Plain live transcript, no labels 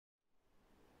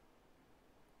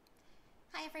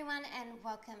Hi everyone and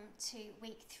welcome to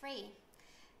week 3.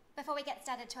 Before we get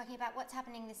started talking about what's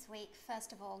happening this week,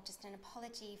 first of all, just an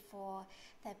apology for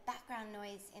the background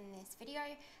noise in this video.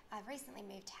 I've recently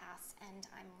moved house and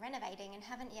I'm renovating and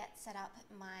haven't yet set up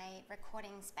my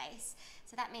recording space.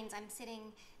 So that means I'm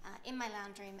sitting in my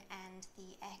lounge room and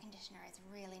the air conditioner is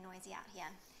really noisy out here.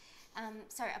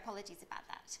 So apologies about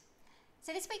that.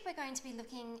 So this week we're going to be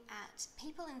looking at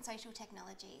people and social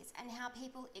technologies and how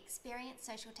people experience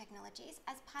social technologies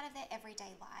as part of their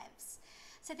everyday lives.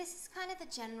 So this is kind of the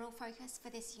general focus for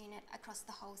this unit across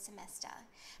the whole semester.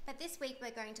 But this week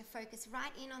we're going to focus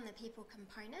right in on the people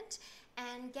component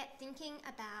and get thinking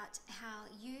about how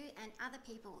you and other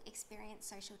people experience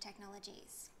social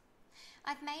technologies.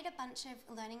 I've made a bunch of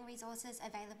learning resources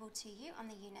available to you on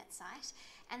the unit site,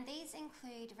 and these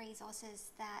include resources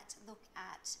that look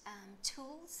at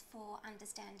tools for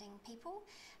understanding people,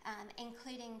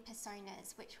 including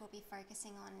personas, which we'll be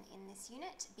focusing on in this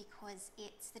unit because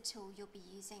it's the tool you'll be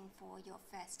using for your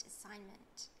first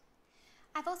assignment.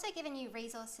 I've also given you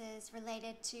resources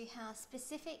related to how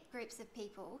specific groups of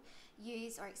people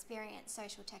use or experience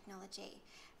social technology.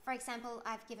 For example,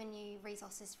 I've given you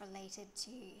resources related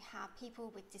to how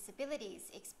people with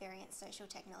disabilities experience social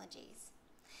technologies.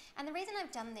 And the reason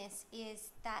I've done this is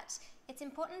that it's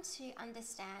important to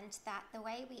understand that the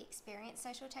way we experience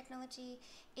social technology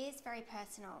is very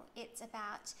personal. It's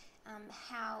about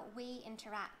how we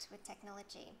interact with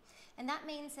technology. And that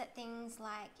means that things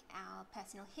like our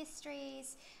personal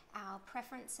histories, our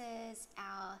preferences,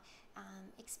 our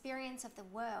experience of the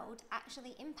world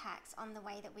actually impacts on the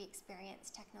way that we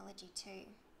experience technology too.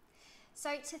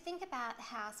 So to think about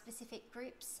how specific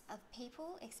groups of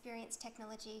people experience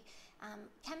technology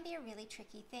can be a really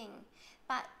tricky thing,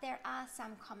 but there are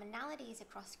some commonalities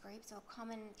across groups or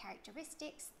common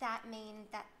characteristics that mean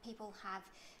that people have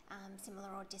similar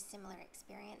or dissimilar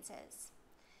experiences.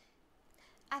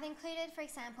 I've included, for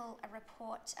example,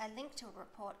 a link to a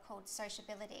report called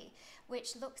Sociability,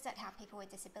 which looks at how people with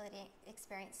disability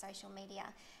experience social media.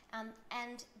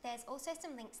 And there's also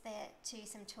some links there to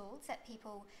some tools that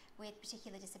people with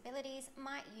particular disabilities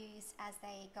might use as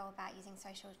they go about using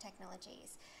social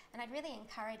technologies. And I'd really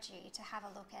encourage you to have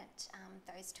a look at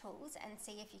those tools and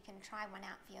see if you can try one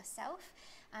out for yourself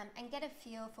and get a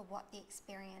feel for what the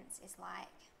experience is like.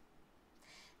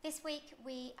 This week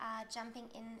we are jumping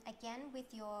in again with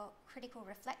your critical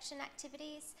reflection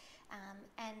activities,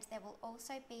 and there will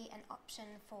also be an option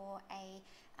for a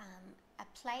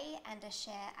play and a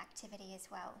share activity as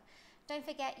well. Don't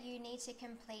forget you need to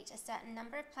complete a certain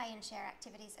number of play and share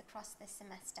activities across the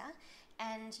semester,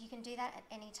 and you can do that at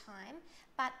any time,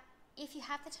 but if you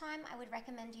have the time, I would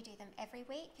recommend you do them every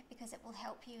week because it will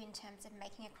help you in terms of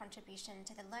making a contribution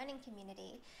to the learning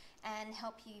community and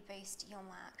help you boost your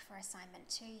mark for assignment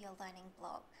 2, your learning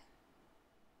blog.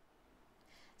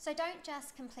 So don't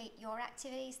just complete your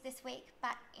activities this week,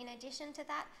 but in addition to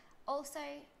that, also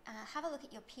have a look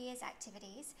at your peers'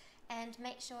 activities and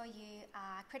make sure you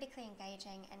are critically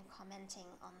engaging and commenting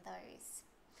on those.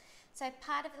 So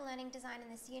part of the learning design in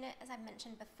this unit, as I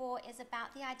mentioned before, is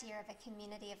about the idea of a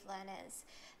community of learners.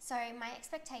 So my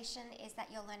expectation is that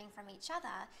you're learning from each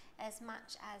other as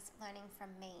much as learning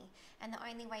from me. And the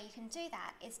only way you can do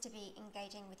that is to be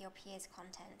engaging with your peers'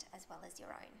 content as well as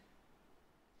your own.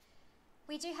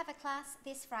 We do have a class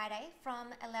this Friday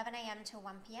from 11 AM to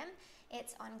 1 PM.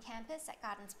 It's on campus at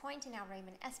Gardens Point in our room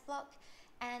in S Block,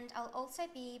 and I'll also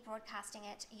be broadcasting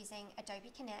it using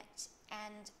Adobe Connect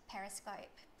and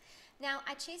Periscope. Now,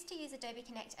 I choose to use Adobe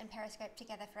Connect and Periscope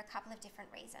together for a couple of different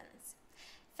reasons.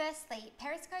 Firstly,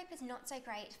 Periscope is not so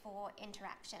great for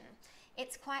interaction.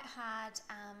 It's quite hard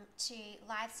to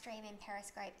live stream in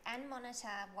Periscope and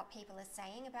monitor what people are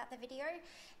saying about the video,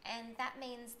 and that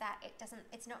means that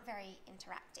it's not very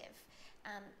interactive.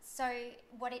 So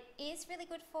what it is really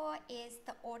good for is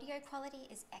the audio quality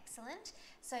is excellent.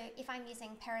 So if I'm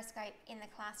using Periscope in the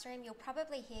classroom, you'll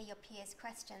probably hear your peers'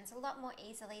 questions a lot more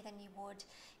easily than you would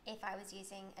if I was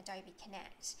using Adobe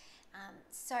Connect.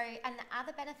 And the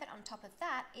other benefit on top of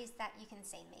that is that you can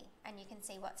see me and you can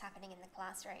see what's happening in the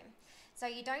classroom. So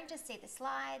you don't just see the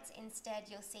slides, instead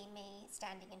you'll see me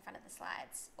standing in front of the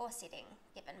slides or sitting,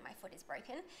 given my foot is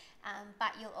broken,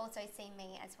 but you'll also see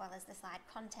me as well as the slide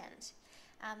content.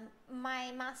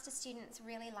 My master's students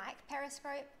really like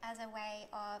Periscope as a way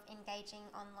of engaging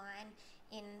online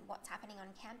in what's happening on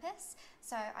campus,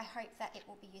 so I hope that it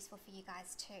will be useful for you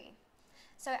guys too.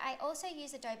 So I also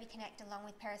use Adobe Connect along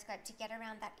with Periscope to get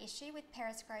around that issue with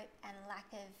Periscope and lack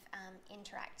of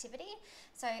interactivity.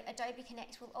 So Adobe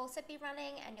Connect will also be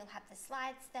running and you'll have the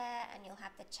slides there and you'll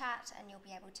have the chat and you'll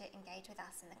be able to engage with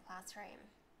us in the classroom.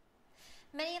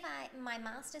 Many of my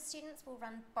master's students will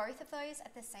run both of those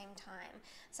at the same time.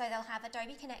 So they'll have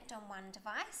Adobe Connect on one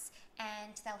device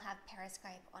and they'll have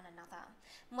Periscope on another.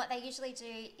 And what they usually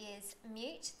do is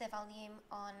mute the volume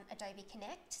on Adobe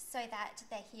Connect so that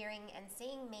they're hearing and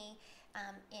seeing me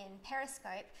in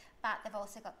Periscope, but they've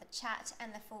also got the chat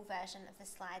and the full version of the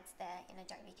slides there in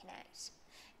Adobe Connect.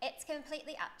 It's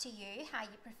completely up to you how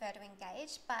you prefer to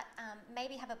engage, but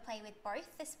maybe have a play with both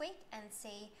this week and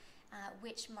see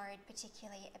which mode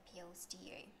particularly appeals to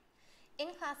you. In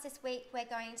class this week, we're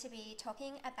going to be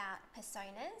talking about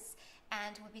personas,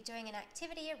 and we'll be doing an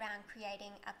activity around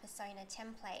creating a persona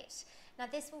template. Now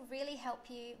this will really help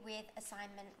you with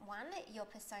assignment 1, your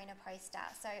persona poster.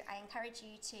 So I encourage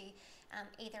you to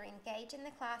either engage in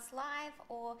the class live,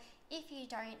 or if you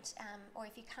don't, or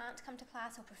if you can't come to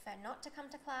class or prefer not to come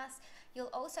to class,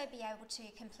 you'll also be able to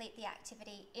complete the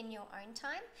activity in your own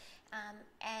time,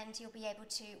 and you'll be able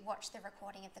to watch the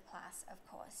recording of the class, of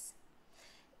course.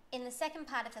 In the second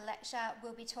part of the lecture,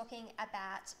 we'll be talking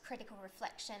about critical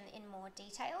reflection in more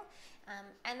detail.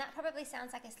 And that probably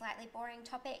sounds like a slightly boring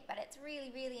topic, but it's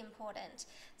really, really important.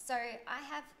 So I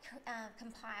have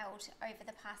compiled over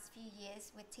the past few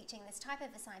years with teaching this type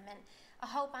of assignment a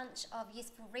whole bunch of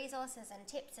useful resources and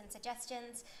tips and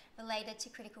suggestions related to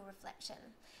critical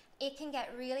reflection. It can get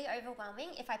really overwhelming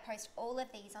if I post all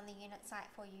of these on the unit site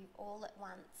for you all at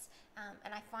once.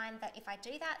 And I find that if I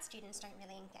do that, students don't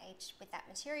really engage with that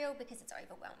material because it's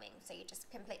overwhelming, so you just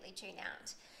completely tune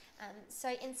out. So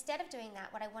instead of doing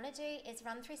that, what I want to do is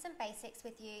run through some basics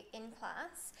with you in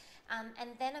class, and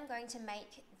then I'm going to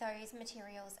make those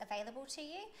materials available to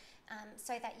you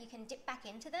so that you can dip back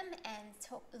into them and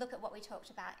look at what we talked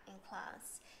about in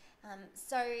class.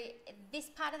 So this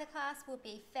part of the class will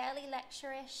be fairly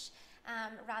lecture-ish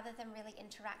rather than really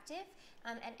interactive,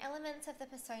 and elements of the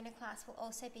persona class will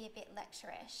also be a bit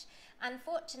lecture-ish.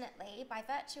 Unfortunately, by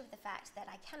virtue of the fact that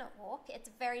I cannot walk, it's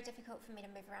very difficult for me to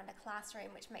move around a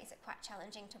classroom, which makes it quite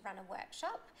challenging to run a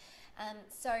workshop.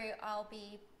 So I'll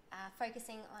be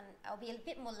focusing on, I'll be a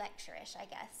bit more lecture-ish, I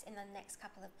guess, in the next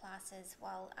couple of classes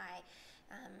while I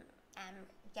am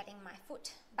getting my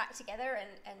foot back together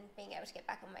and being able to get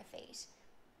back on my feet.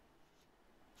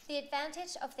 The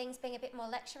advantage of things being a bit more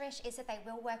lecture-ish is that they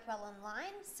will work well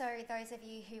online, so those of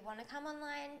you who want to come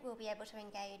online will be able to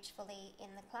engage fully in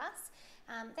the class.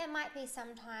 There might be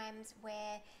some times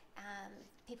where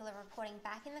people are reporting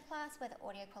back in the class where the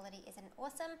audio quality isn't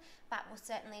awesome, but we'll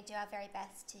certainly do our very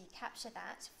best to capture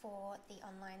that for the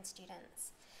online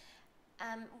students.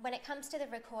 When it comes to the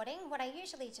recording, what I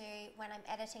usually do when I'm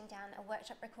editing down a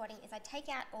workshop recording is I take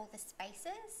out all the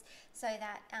spaces so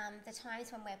that the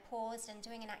times when we're paused and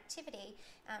doing an activity,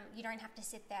 you don't have to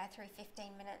sit there through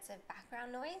 15 minutes of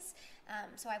background noise.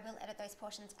 So I will edit those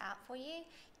portions out for you.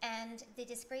 And the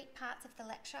discrete parts of the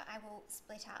lecture I will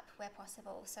split up where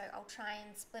possible. So I'll try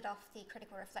and split off the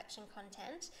critical reflection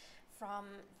content from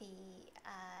the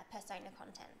persona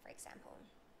content, for example.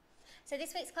 So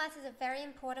this week's class is a very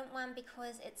important one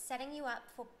because it's setting you up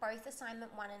for both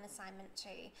assignment 1 and assignment 2.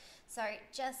 So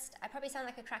I probably sound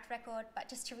like a cracked record, but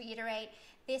just to reiterate,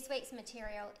 this week's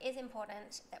material is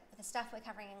important, that the stuff we're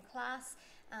covering in class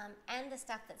and the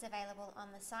stuff that's available on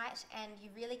the site, and you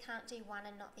really can't do one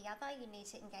and not the other. You need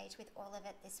to engage with all of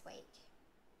it this week.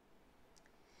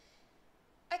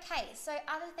 Okay, so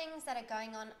other things that are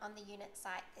going on the unit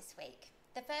site this week.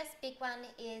 The first big one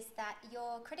is that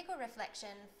your critical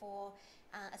reflection for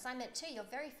assignment 2, your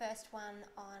very first one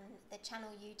on the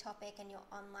Channel U topic and your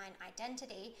online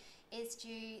identity, is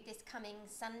due this coming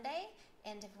Sunday,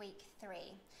 end of week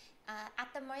 3.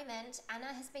 At the moment,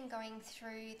 Anna has been going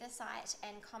through the site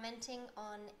and commenting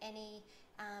on any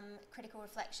critical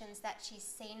reflections that she's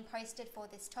seen posted for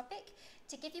this topic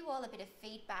to give you all a bit of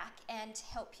feedback and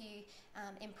help you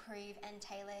improve and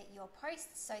tailor your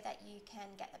posts so that you can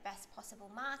get the best possible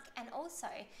mark, and also,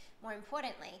 more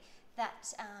importantly,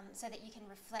 that so that you can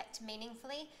reflect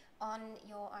meaningfully on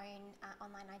your own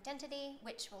online identity,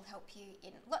 which will help you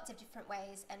in lots of different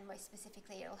ways, and most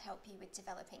specifically it'll help you with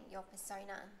developing your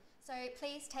persona. So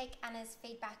please take Anna's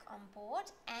feedback on board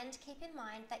and keep in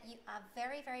mind that you are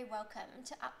very, very welcome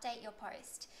to update your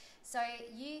post. So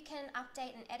you can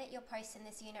update and edit your post in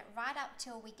this unit right up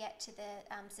till we get to the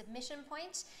submission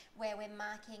point where we're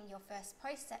marking your first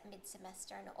posts at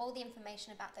mid-semester, and all the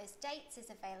information about those dates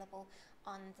is available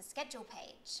on the schedule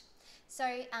page. So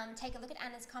take a look at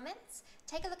Anna's comments,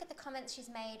 take a look at the comments she's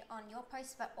made on your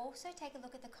post, but also take a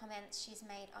look at the comments she's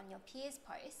made on your peers'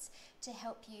 posts to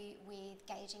help you with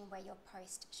gauging where your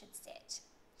post should sit.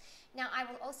 Now, I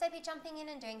will also be jumping in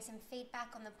and doing some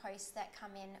feedback on the posts that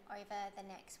come in over the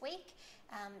next week,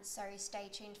 so stay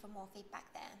tuned for more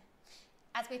feedback there.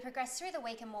 As we progress through the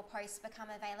week and more posts become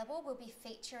available, we'll be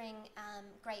featuring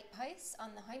great posts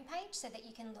on the homepage so that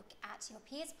you can look at your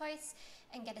peers' posts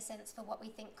and get a sense for what we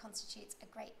think constitutes a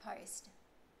great post.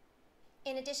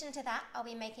 In addition to that, I'll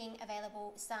be making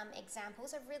available some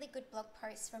examples of really good blog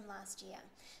posts from last year.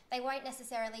 They won't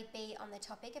necessarily be on the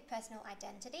topic of personal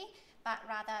identity, but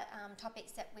rather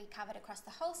topics that we covered across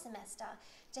the whole semester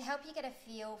to help you get a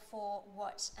feel for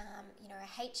what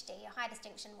a HD, a high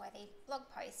distinction worthy blog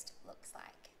post looks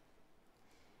like.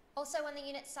 Also on the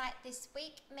unit site this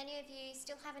week, many of you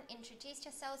still haven't introduced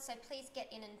yourselves, so please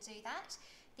get in and do that.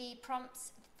 The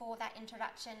prompts for that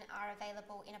introduction are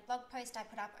available in a blog post I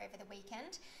put up over the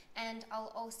weekend, and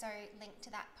I'll also link to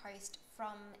that post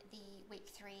from the week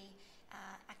 3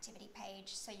 activity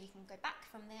page so you can go back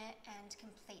from there and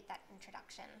complete that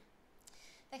introduction.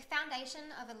 The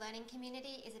foundation of a learning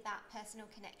community is about personal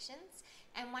connections,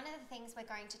 and one of the things we're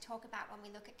going to talk about when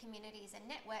we look at communities and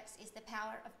networks is the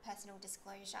power of personal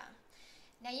disclosure.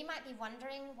 Now you might be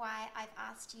wondering why I've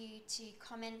asked you to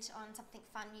comment on something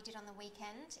fun you did on the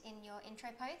weekend in your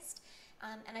intro post,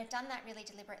 and I've done that really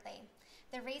deliberately.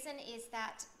 The reason is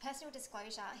that personal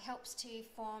disclosure helps to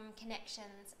form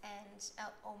connections and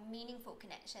or meaningful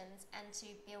connections and to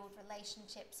build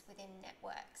relationships within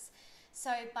networks.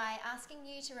 So by asking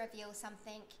you to reveal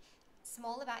something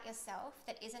small about yourself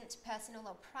that isn't personal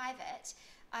or private,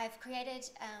 I've created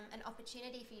an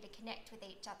opportunity for you to connect with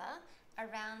each other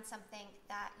around something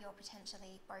that you're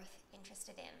potentially both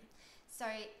interested in. So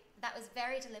that was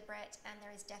very deliberate, and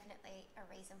there is definitely a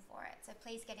reason for it. So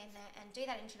please get in there and do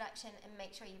that introduction and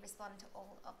make sure you respond to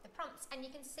all of the prompts. And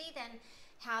you can see then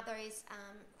how those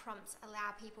prompts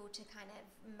allow people to kind of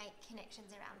make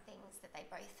connections around things that they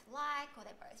both like or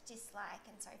they both dislike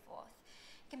and so forth.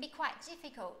 It can be quite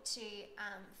difficult to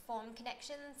form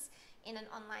connections in an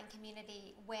online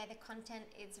community where the content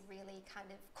is really kind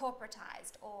of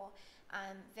corporatized or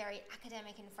very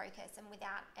academic in focus and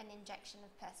without an injection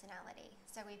of personality.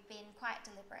 So we've been quite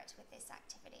deliberate with this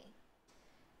activity.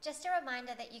 Just a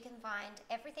reminder that you can find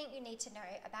everything you need to know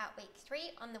about week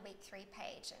 3 on the week 3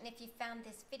 page. And if you found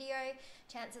this video,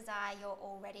 chances are you're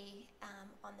already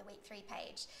on the week 3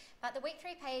 page. But the week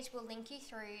 3 page will link you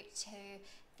through to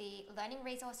the learning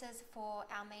resources for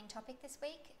our main topic this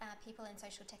week, people and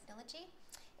social technology.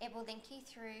 It will link you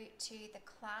through to the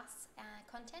class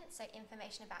content, so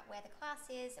information about where the class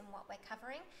is and what we're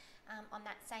covering. On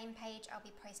that same page, I'll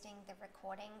be posting the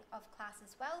recording of class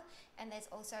as well, and there's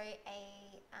also a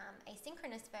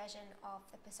asynchronous version of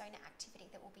the persona activity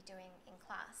that we'll be doing in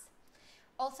class.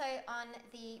 Also on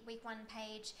the week 1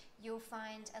 page, you'll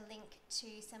find a link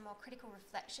to some more critical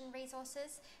reflection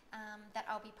resources that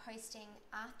I'll be posting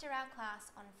after our class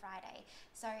on Friday.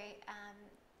 So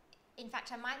in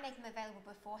fact, I might make them available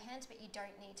beforehand, but you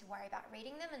don't need to worry about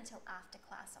reading them until after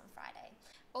class on Friday.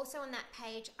 Also on that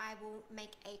page, I will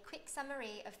make a quick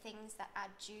summary of things that are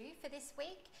due for this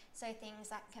week. So things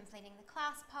like completing the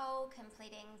class poll,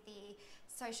 completing the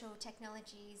social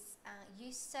technologies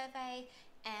use survey,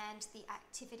 and the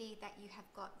activity that you have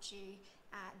got due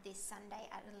this Sunday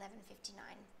at 11:59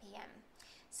 p.m.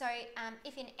 So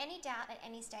if in any doubt at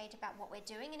any stage about what we're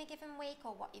doing in a given week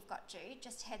or what you've got due,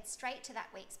 just head straight to that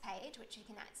week's page, which you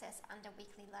can access under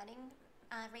weekly learning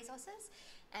resources,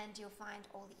 and you'll find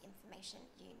all the information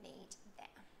you need there.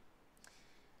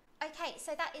 Okay,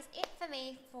 so that is it for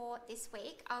me for this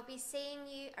week. I'll be seeing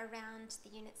you around the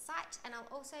unit site, and I'll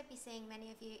also be seeing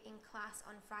many of you in class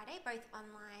on Friday, both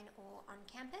online or on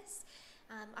campus.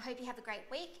 I hope you have a great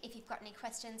week. If you've got any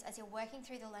questions as you're working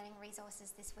through the learning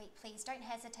resources this week, please don't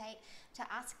hesitate to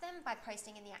ask them by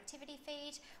posting in the activity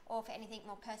feed, or for anything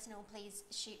more personal, please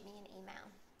shoot me an email.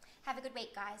 Have a good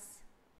week, guys.